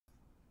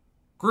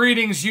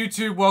Greetings,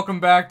 YouTube. Welcome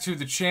back to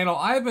the channel.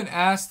 I've been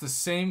asked the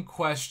same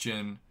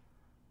question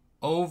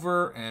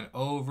over and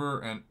over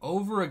and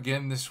over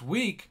again this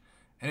week,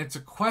 and it's a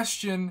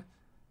question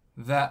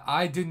that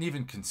I didn't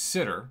even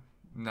consider.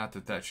 Not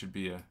that that should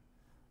be a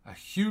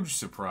huge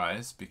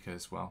surprise,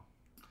 because, well,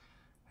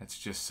 that's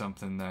just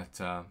something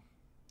that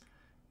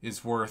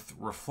is worth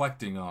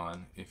reflecting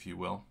on, if you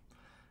will.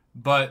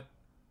 But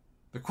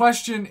the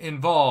question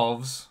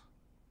involves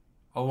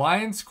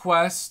Alliance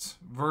Quest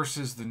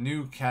versus the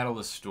new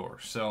Catalyst store.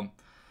 So,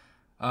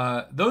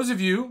 those of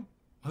you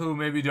who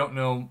maybe don't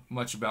know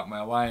much about my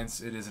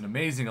alliance, it is an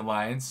amazing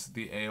alliance,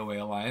 the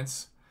AOA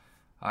Alliance.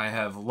 I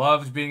have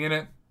loved being in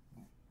it.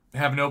 I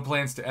have no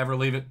plans to ever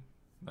leave it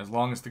as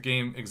long as the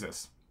game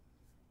exists.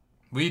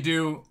 We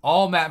do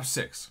all map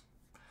 6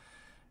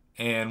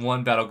 and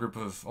one battle group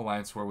of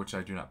Alliance War, which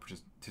I do not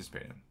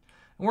participate in.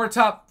 And we're a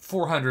top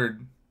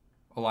 400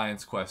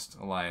 Alliance Quest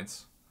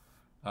alliance.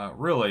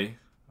 Really,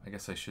 I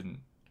guess I shouldn't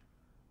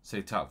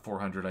say top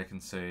 400. I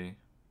can say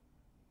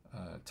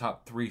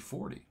top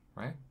 340,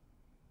 right?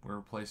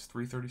 We're place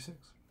 336.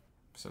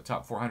 So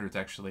top 400 is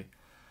actually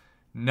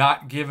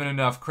not given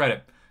enough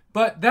credit.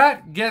 But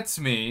that gets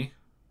me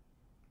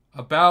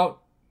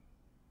about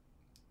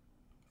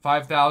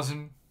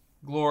 5,000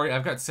 glory.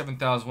 I've got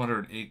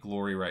 7,108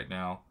 glory right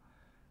now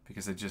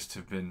because I just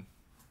have been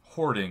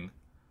hoarding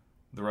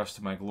the rest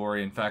of my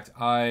glory. In fact,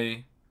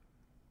 I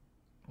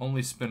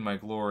only spend my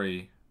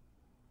glory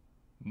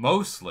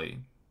mostly,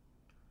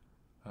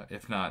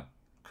 if not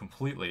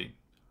completely,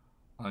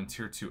 on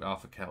Tier 2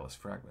 Alpha Catalyst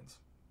fragments.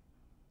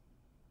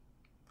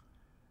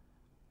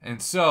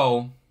 And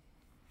so,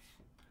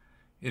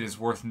 it is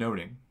worth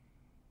noting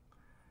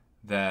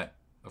that,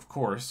 of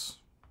course,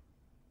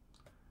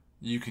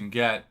 you can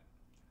get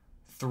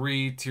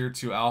 3 Tier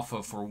 2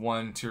 Alpha for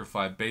 1 Tier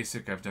 5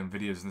 Basic. I've done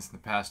videos on this in the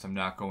past. I'm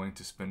not going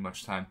to spend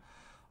much time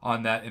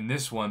on that in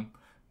this one.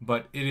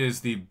 But it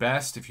is the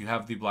best, if you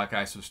have the Black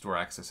ISO store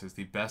access, is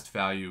the best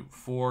value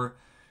for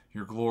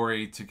your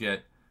glory to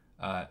get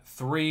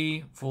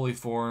 3 fully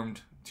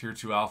formed Tier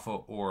 2 Alpha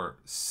or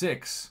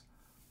 6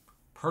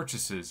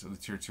 purchases of the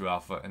Tier 2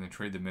 Alpha and then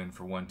trade them in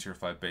for 1 Tier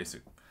 5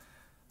 Basic.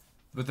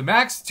 But the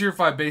max Tier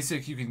 5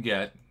 Basic you can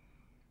get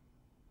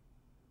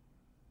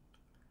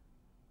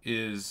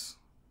is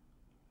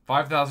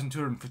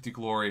 5,250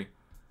 glory,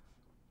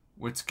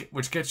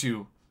 which gets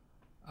you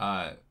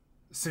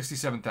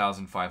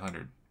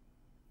 67,500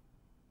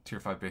 Tier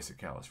 5 Basic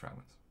Catalyst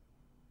fragments,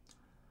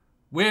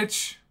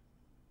 which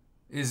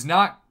is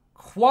not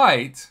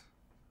quite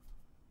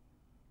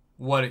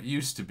what it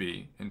used to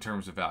be in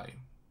terms of value.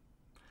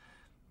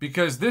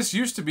 Because this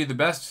used to be the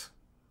best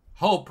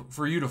hope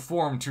for you to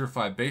form Tier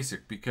 5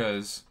 Basic,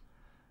 because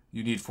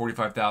you need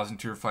 45,000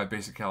 Tier 5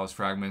 Basic Catalyst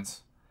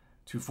fragments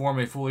to form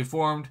a fully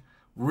formed.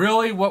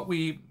 Really, what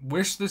we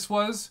wish this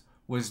was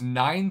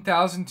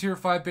 9,000 Tier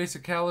 5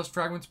 Basic Catalyst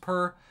fragments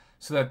per,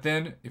 so that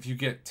then if you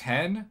get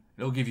 10,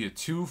 it'll give you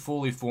 2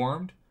 fully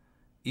formed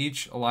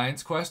each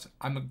Alliance Quest.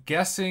 I'm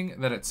guessing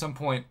that at some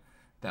point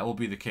that will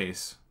be the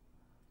case,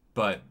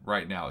 but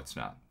right now it's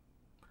not.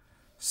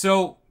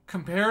 So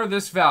compare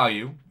this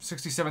value,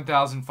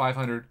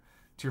 67,500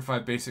 Tier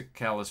 5 Basic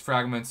Catalyst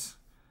fragments,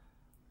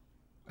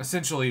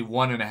 essentially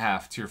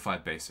 1.5 Tier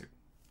 5 Basic.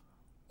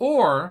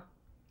 Or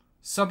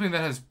something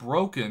that has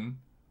broken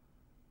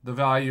the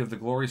value of the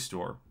Glory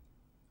Store,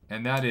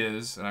 and that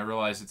is, and I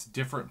realize it's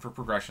different for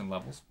progression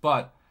levels,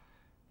 but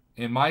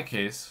in my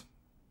case,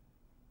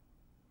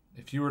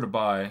 if you were to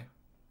buy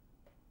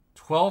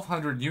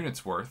 1,200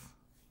 units worth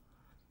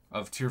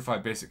of Tier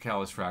 5 Basic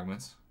Catalyst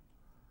fragments,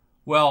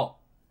 well,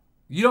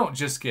 you don't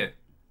just get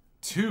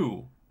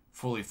 2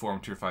 fully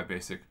formed Tier 5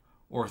 Basic,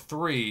 or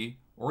 3,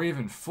 or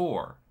even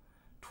 4.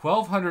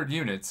 1,200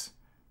 units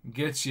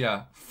gets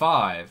you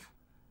 5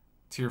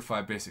 Tier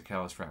 5 Basic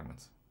Catalyst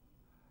fragments.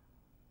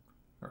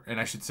 And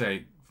I should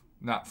say,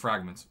 not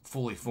fragments,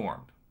 fully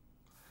formed.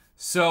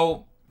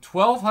 So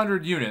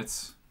 1,200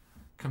 units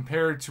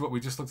compared to what we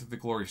just looked at the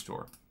Glory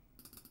Store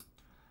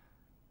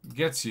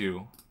gets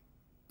you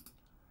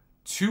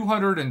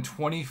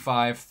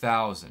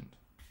 225,000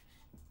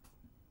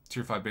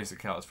 Tier 5 Basic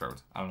Catalyst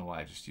fragments. I don't know why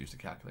I just used a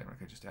calculator. I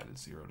could just added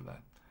 0 to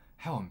that.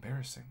 How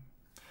embarrassing.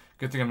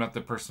 Good thing I'm not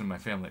the person in my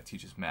family that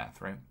teaches math,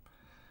 right?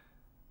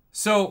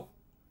 So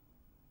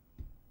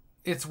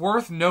it's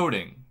worth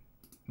noting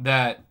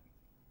that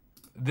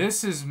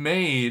this has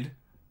made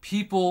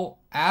people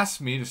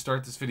ask me to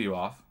start this video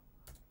off,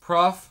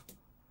 Prof,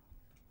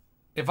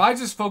 if I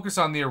just focus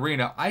on the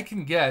arena, I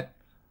can get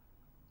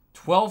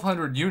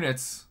 1,200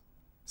 units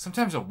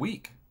sometimes a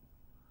week.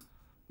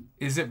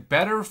 Is it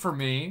better for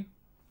me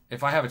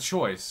if I have a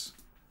choice,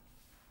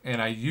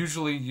 and I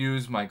usually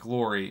use my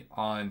glory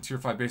on Tier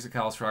 5 Basic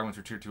Catalyst fragments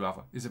or Tier 2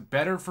 Alpha, is it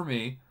better for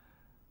me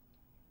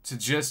to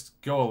just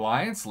go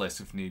Alliance list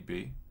if need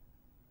be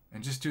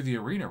and just do the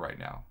arena right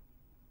now?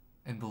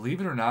 And believe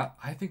it or not,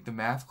 I think the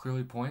math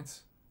clearly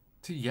points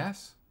to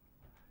yes.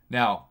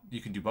 Now, you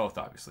can do both,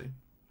 obviously.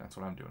 That's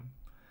what I'm doing.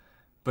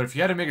 But if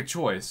you had to make a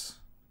choice,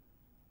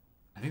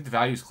 I think the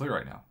value is clear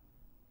right now.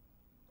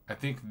 I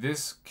think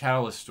this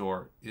Catalyst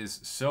store is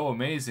so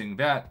amazing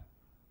that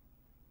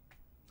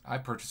I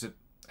purchase it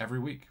every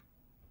week.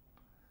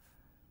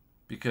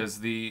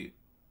 Because the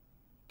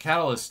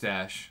Catalyst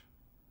stash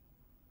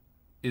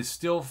is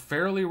still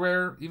fairly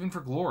rare, even for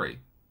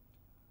Glory.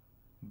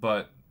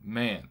 But,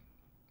 man,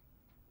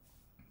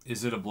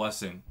 is it a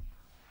blessing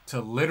to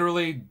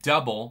literally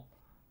double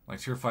my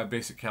Tier 5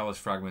 basic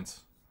Catalyst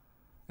fragments,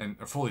 and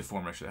or fully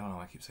formed, actually. I don't know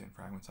why I keep saying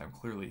fragments. I'm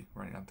clearly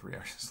running on 3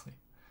 hours of sleep.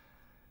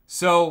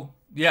 So,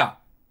 yeah,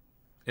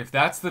 if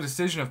that's the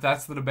decision, if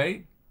that's the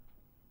debate,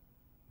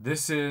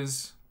 this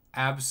is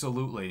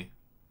absolutely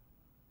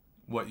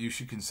what you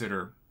should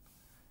consider,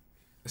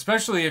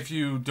 especially if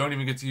you don't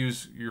even get to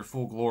use your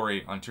full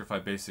Glory on Tier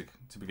 5 basic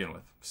to begin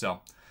with.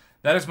 So,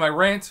 that is my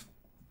rant.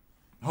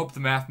 Hope the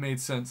math made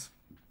sense.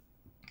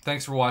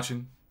 Thanks for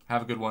watching.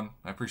 Have a good one.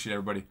 I appreciate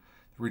everybody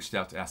who reached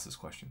out to ask this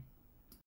question.